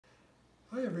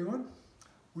Hi everyone.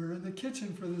 We're in the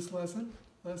kitchen for this lesson,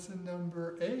 lesson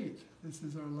number 8. This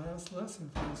is our last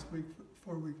lesson for this week,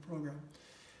 4-week program.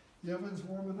 The oven's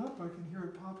warming up. I can hear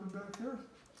it popping back there.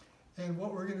 And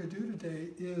what we're going to do today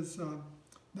is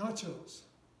nachos.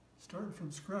 Starting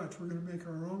from scratch, we're going to make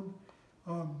our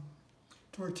own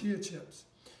tortilla chips.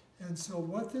 And so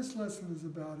what this lesson is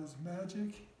about is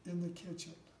magic in the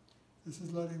kitchen. This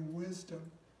is letting wisdom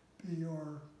be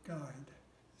your guide.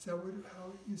 Is that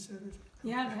how you said it?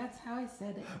 Yeah, that's how I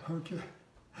said it. Okay,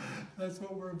 that's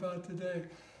what we're about today.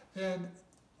 And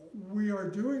we are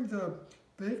doing the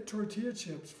baked tortilla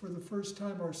chips for the first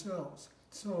time ourselves.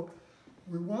 So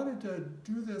we wanted to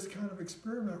do this kind of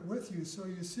experiment with you so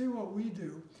you see what we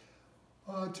do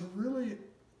to really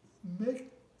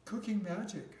make cooking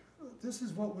magic. This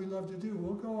is what we love to do.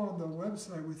 We'll go on the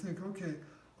website, we think, okay,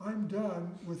 I'm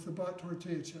done with the bought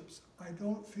tortilla chips. I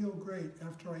don't feel great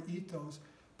after I eat those.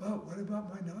 But what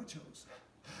about my nachos?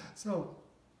 So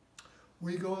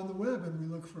we go on the web and we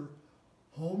look for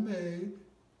homemade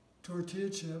tortilla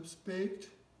chips baked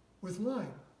with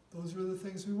lime. Those were the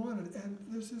things we wanted. And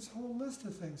there's this whole list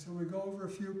of things. So we go over a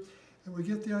few and we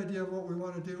get the idea of what we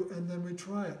want to do and then we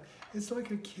try it. It's like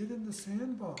a kid in the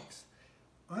sandbox.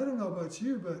 I don't know about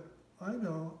you, but I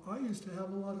know I used to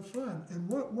have a lot of fun. And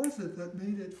what was it that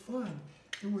made it fun?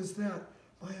 It was that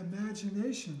my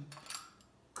imagination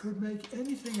could make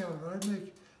anything out of it. I'd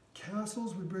make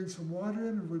castles, we'd bring some water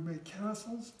in and we'd make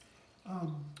castles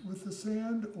with the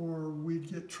sand, or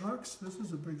we'd get trucks. This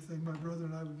is a big thing, my brother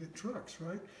and I would get trucks,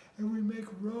 right? And we'd make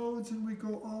roads and we'd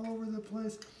go all over the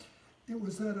place. It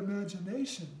was that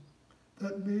imagination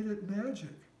that made it magic.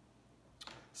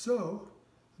 So,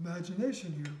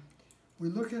 imagination here. We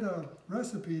look at a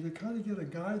recipe to kind of get a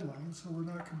guideline so we're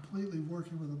not completely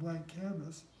working with a blank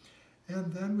canvas.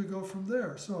 And then we go from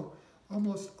there. So,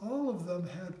 almost all of them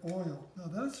had oil. Now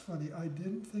that's funny, I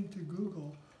didn't think to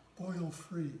Google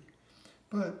oil-free.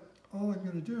 But all I'm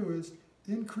going to do is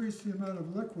increase the amount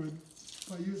of liquid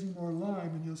by using more lime.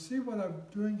 And you'll see what I'm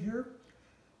doing here.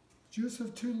 Juice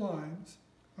of 2 limes.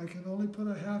 I can only put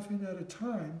a half in at a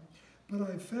time. But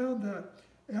I found that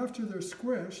after they're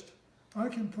squished, I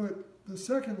can put the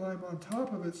second lime on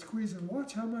top of it, squeeze, and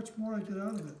watch how much more I get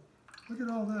out of it. Look at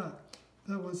all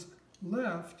that was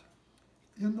left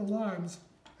in the limes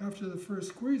after the first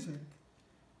squeezing.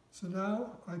 So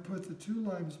now I put the 2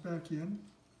 limes back in,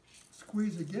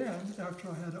 squeeze again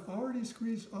after I had already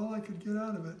squeezed all I could get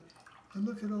out of it, and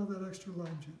look at all that extra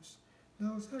lime juice.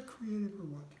 Now is that creative or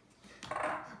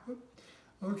what?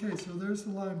 Okay, so there's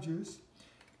the lime juice.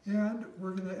 And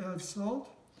we're going to add salt.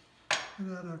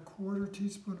 And add a 1/4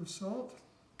 teaspoon of salt.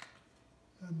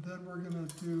 And then we're going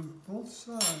to do both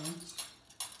sides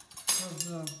of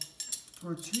the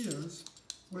tortillas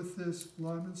with this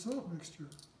lime and salt mixture.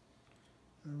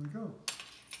 There we go.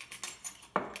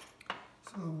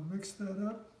 So we'll mix that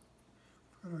up.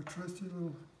 We've got our trusty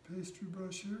little pastry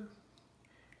brush here.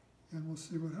 And we'll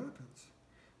see what happens.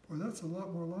 Boy, that's a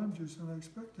lot more lime juice than I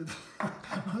expected.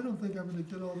 I don't think I'm going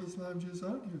to get all this lime juice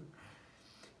on here.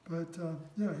 But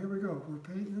yeah, here we go. We're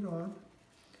painting it on.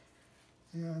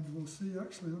 And we'll see.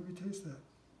 Actually, let me taste that.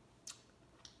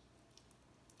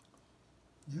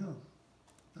 Yeah,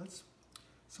 that's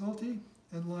salty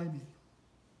and limey.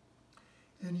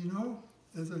 And you know,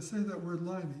 as I say that word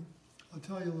limey, I'll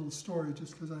tell you a little story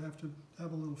just because I have to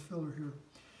have a little filler here.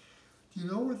 Do you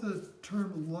know where the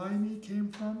term limey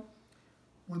came from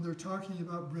when they're talking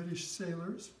about British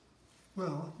sailors?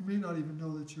 Well, you may not even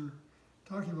know that you're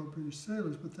talking about British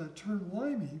sailors, but that term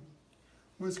limey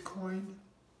was coined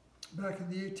back in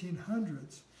the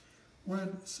 1800s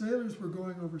when sailors were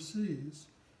going overseas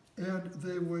and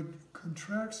they would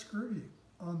contract scurvy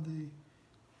on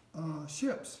the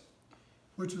ships,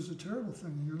 which is a terrible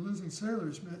thing. You're losing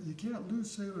sailors, man. You can't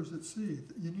lose sailors at sea.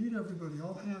 You need everybody,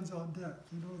 all hands on deck.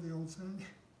 You know the old saying?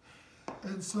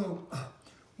 And so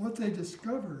what they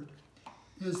discovered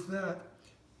is that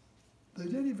they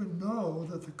didn't even know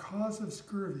that the cause of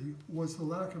scurvy was the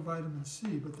lack of vitamin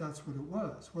C, but that's what it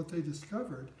was. What they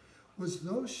discovered was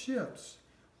those ships,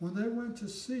 when they went to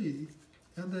sea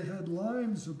and they had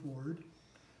limes aboard,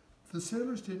 the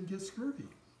sailors didn't get scurvy.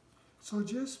 So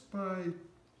just by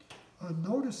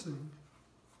noticing,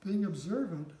 being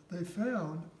observant, they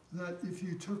found that if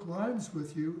you took limes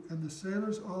with you and the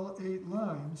sailors all ate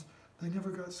limes, they never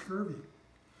got scurvy.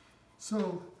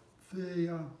 So they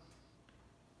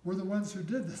were the ones who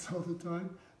did this all the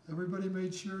time. Everybody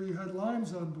made sure you had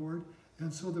limes on board,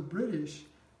 and so the British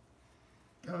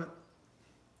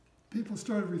people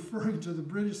started referring to the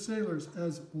British sailors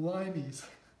as limeys.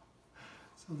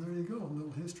 So there you go, a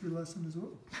little history lesson as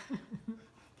well.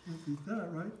 Can't beat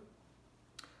that, right?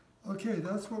 Okay,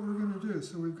 that's what we're gonna do.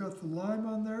 So we've got the lime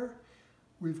on there,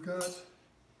 we've got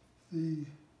the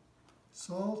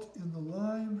salt in the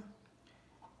lime,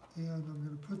 and I'm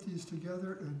gonna put these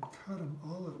together and cut them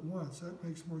all at once. That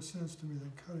makes more sense to me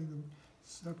than cutting them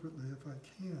separately if I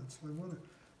can. So I wanna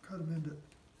cut them into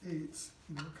eighths,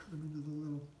 cut them into the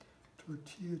little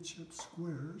tortilla chip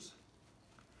squares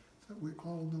that we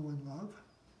all know and love.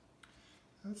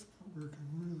 That's not working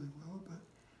really well,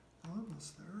 but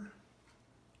almost there.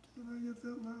 Did I get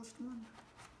that last one?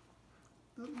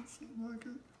 Doesn't seem like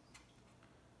it.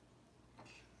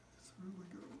 Okay, through we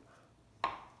go.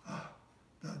 Ah,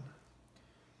 done.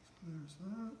 So there's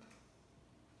that.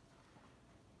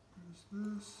 There's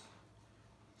this.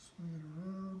 Swing it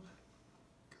around.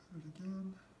 Cut it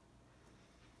again.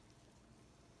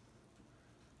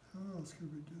 How else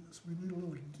could we do this? We need a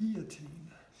little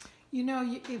guillotine. You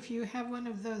know, if you have one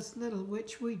of those little,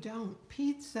 which we don't,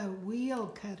 pizza wheel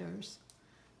cutters,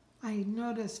 I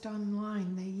noticed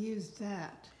online they used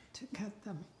that to cut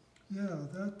them. Yeah,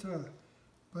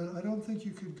 but I don't think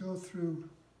you could go through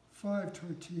 5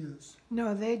 tortillas.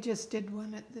 No, they just did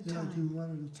one at the Yeah, time. do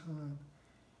one at a time.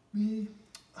 Me,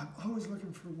 I'm always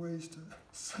looking for ways to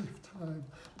save time,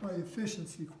 my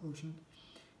efficiency quotient.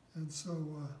 And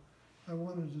so I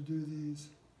wanted to do these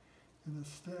in a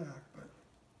stack, but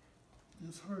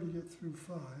it's hard to get through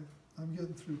 5. I'm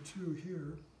getting through 2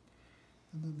 here,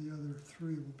 and then the other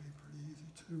 3 will be pretty easy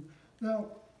too. Now,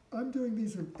 I'm doing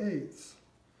these in eighths.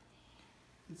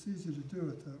 It's easy to do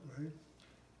it that way.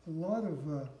 A lot of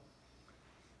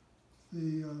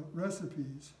the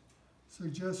recipes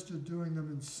suggested doing them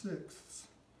in sixths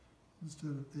instead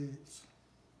of eighths.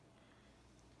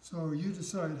 So you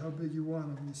decide how big you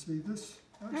want them. You see this?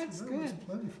 Actually, That's that good. looks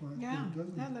plenty fine. Yeah,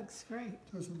 It that looks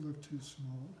great. doesn't look too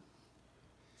small.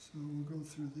 So we'll go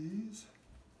through these.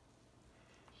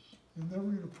 And then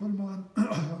we're going to put them on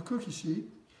a cookie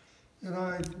sheet. And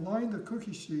I line the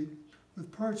cookie sheet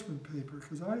with parchment paper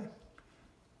because I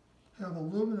have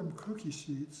aluminum cookie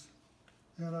sheets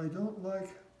and I don't like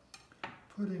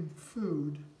putting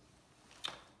food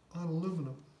on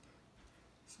aluminum.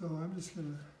 So I'm just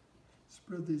going to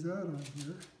spread these out on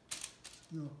here so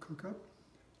they'll cook up.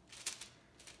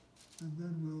 And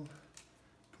then we'll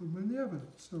put them in the oven.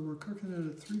 So we're cooking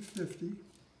it at 350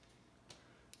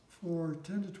 for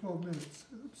 10 to 12 minutes.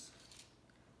 Oops,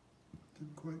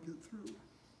 didn't quite get through.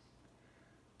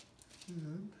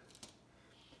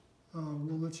 And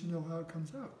we'll let you know how it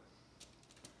comes out.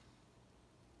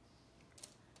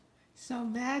 So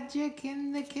magic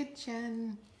in the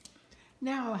kitchen.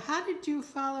 Now, how did you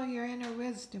follow your inner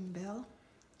wisdom, Bill?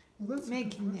 Well, that's a good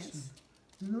Making question. this.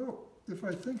 You know, if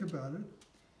I think about it,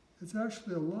 it's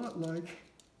actually a lot like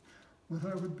what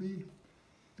I would be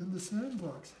in the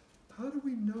sandbox. How do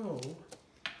we know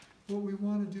what we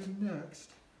want to do next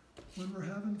when we're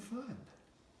having fun?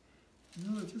 You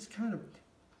know, it just kind of,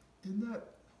 in that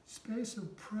space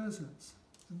of presence,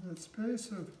 in that space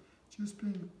of just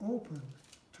being open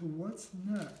to what's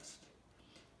next,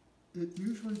 it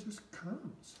usually just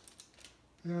comes.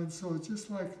 And so it's just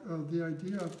like the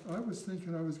idea of, I was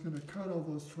thinking I was going to cut all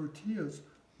those tortillas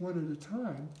one at a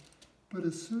time, but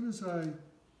as soon as I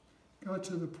got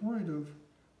to the point of,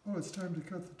 oh, it's time to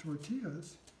cut the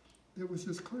tortillas, it was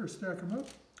just clear, stack them up,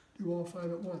 do all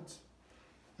 5 at once.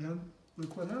 And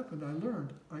look what happened, I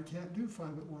learned I can't do 5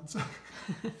 at once.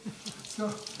 So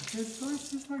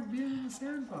it's just like being in the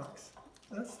sandbox.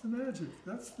 That's the magic,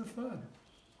 that's the fun.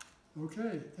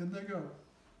 Okay, and they go.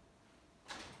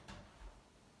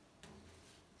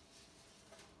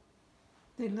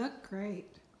 They look great.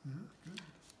 Yeah, good.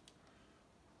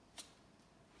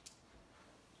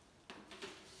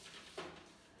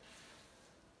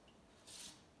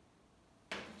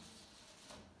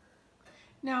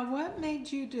 Now, what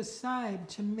made you decide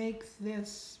to make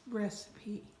this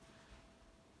recipe?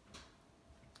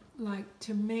 Like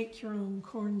to make your own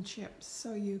corn chips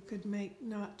so you could make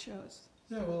nachos?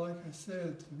 Yeah, well, like I said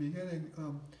at the beginning,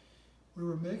 we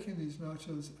were making these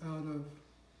nachos out of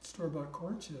store-bought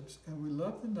corn chips, and we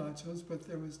loved the nachos, but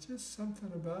there was just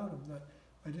something about them that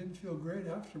I didn't feel great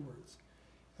afterwards.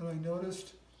 And I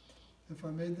noticed if I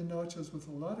made the nachos with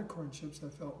a lot of corn chips, I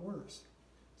felt worse.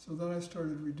 So then I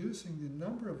started reducing the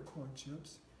number of corn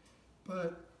chips,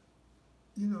 but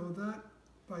you know, that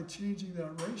by changing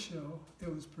that ratio,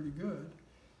 it was pretty good,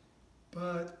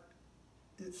 but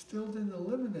it still didn't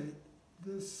eliminate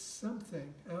this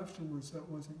something afterwards that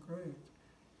wasn't great.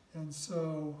 And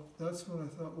so that's when I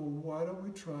thought, well, why don't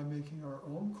we try making our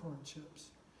own corn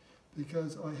chips?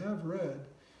 Because I have read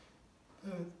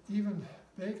that even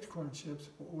baked corn chips,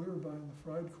 well, we were buying the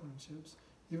fried corn chips,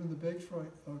 even the baked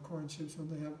corn chips, when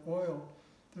they have oil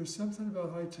there's something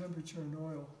about high temperature and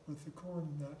oil with the corn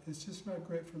and that. It's just not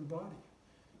great for the body.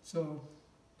 So,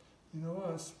 you know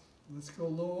us, let's go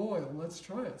low oil, let's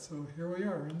try it. So here we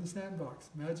are in the sandbox,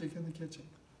 magic in the kitchen.